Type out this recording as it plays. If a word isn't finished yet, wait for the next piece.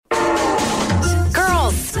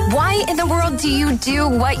Why in the world do you do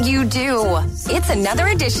what you do? It's another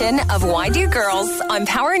edition of Why Do Girls on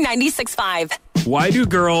Power 96.5. Why do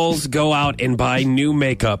girls go out and buy new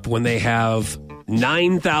makeup when they have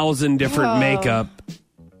 9,000 different makeup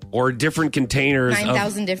or different containers?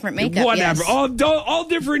 9,000 different makeup, whatever. yes. All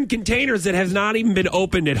different containers that have not even been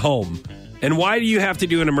opened at home. And why do you have to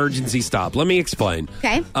do an emergency stop? Let me explain.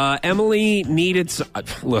 Okay. Emily needed...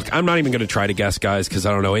 Look, I'm not even going to try to guess, guys, because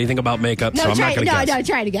I don't know anything about makeup, so I'm not going to guess. No,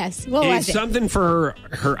 try to guess. What was It's it? something for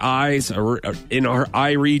her eyes, or in her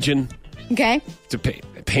eye region, Okay. to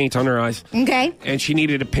paint on her eyes. Okay. And she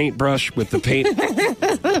needed a paintbrush with the paint.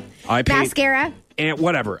 Eye paint. Mascara. And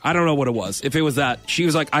whatever. I don't know what it was. If it was that, she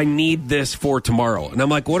was like, I need this for tomorrow. And I'm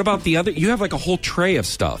like, what about the other? You have like a whole tray of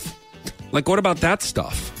stuff. Like, what about that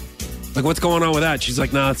stuff? Like, what's going on with that? She's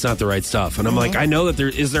like, no, it's not the right stuff. And I'm like, I know that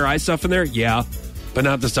is there eye stuff in there? Yeah, but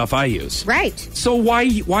not the stuff I use. Right. So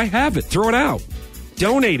why have it? Throw it out.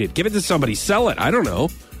 Donate it. Give it to somebody. Sell it. I don't know.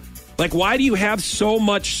 Like, why do you have so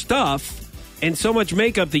much stuff and so much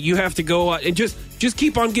makeup that you have to go and just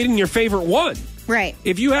keep on getting your favorite one? Right.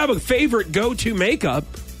 If you have a favorite go-to makeup,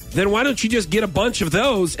 then why don't you just get a bunch of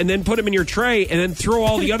those and then put them in your tray and then throw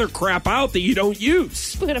all the other crap out that you don't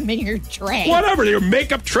use? Put them in your tray. Whatever, your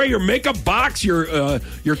makeup tray, your makeup box,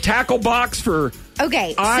 your tackle box for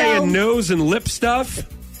eye and nose and lip stuff.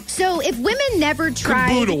 So if women never tried...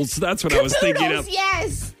 Caboodles, that's what I was thinking of.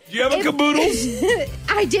 Yes. Do you have a caboodles?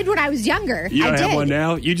 I did when I was younger. You don't I have did. one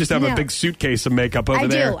now? You just have a big suitcase of makeup over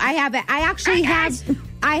there. I do. I have it. I actually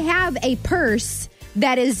have a purse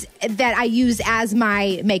that I use as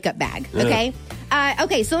my makeup bag. Okay.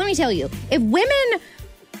 Okay. So let me tell you, if women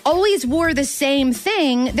always wore the same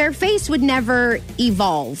thing, their face would never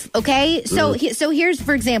evolve. Okay. So here's,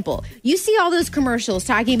 for example, you see all those commercials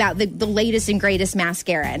talking about the latest and greatest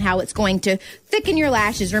mascara and how it's going to thicken your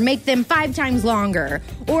lashes or make them 5 times longer.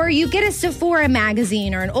 Or you get a Sephora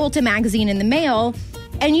magazine or an Ulta magazine in the mail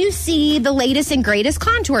and you see the latest and greatest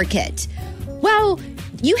contour kit. Well,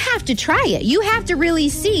 you have to try it. You have to really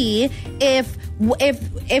see if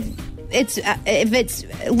it's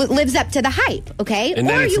lives up to the hype, okay? And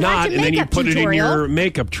then or it's you not, watch a and then you makeup put tutorial. it in your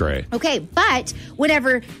makeup tray. Okay, but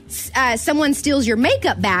whenever someone steals your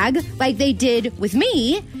makeup bag, like they did with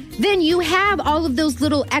me, then you have all of those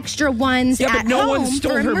little extra ones at home. Yeah, but no one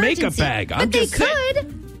stole her makeup emergency. bag. But they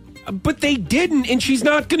could. But they didn't, and she's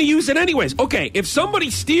not going to use it anyways. Okay,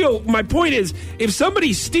 my point is, if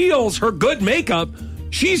somebody steals her good makeup,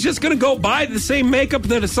 she's just going to go buy the same makeup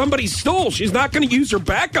that somebody stole. She's not going to use her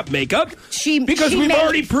backup makeup because we've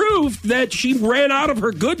already proved that she ran out of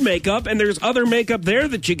her good makeup and there's other makeup there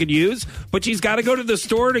that she could use, but she's got to go to the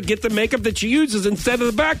store to get the makeup that she uses instead of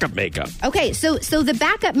the backup makeup. Okay, so the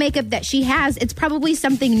backup makeup that she has, it's probably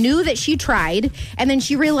something new that she tried and then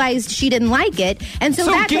she realized she didn't like it, and so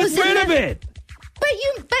that get goes rid of it. But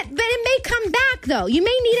it may come back though. You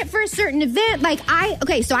may need it for a certain event.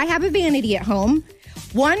 So I have a vanity at home.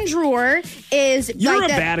 One drawer is... You're a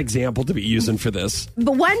bad example to be using for this.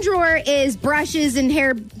 But one drawer is brushes and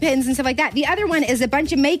hairpins and stuff like that. The other one is a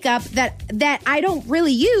bunch of makeup that I don't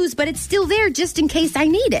really use, but it's still there just in case I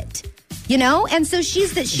need it. You know? And so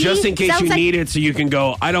just in case you need it, so you can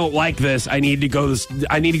go, I don't like this. I need to go to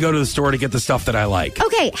the store to get the stuff that I like.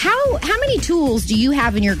 Okay, how many tools do you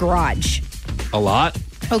have in your garage? A lot.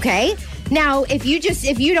 Okay. Now, if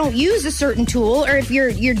you don't use a certain tool, or if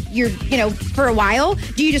you're for a while,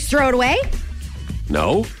 do you just throw it away?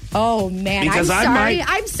 No. Oh man, because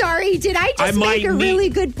I'm sorry. Did I just make a really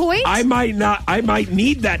good point? I might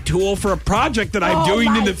need that tool for a project that I'm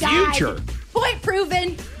doing in the future. Point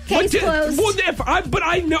proven. Case closed. Well, but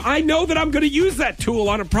I know that I'm going to use that tool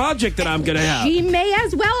on a project that I'm going to have. She may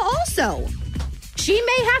as well also. She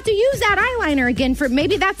may have to use that eyeliner again for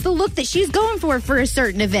maybe that's the look that she's going for a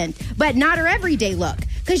certain event, but not her everyday look.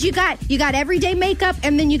 Because you got everyday makeup,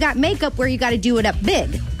 and then you got makeup where you got to do it up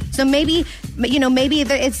big. So maybe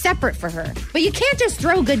it's separate for her. But you can't just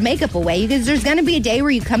throw good makeup away because there's going to be a day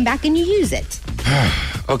where you come back and you use it.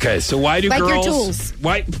 Okay, so why do your tools.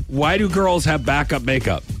 Why do girls have backup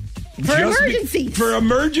makeup? For emergencies. For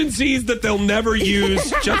emergencies that they'll never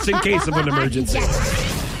use, just in case of an emergency. Yes.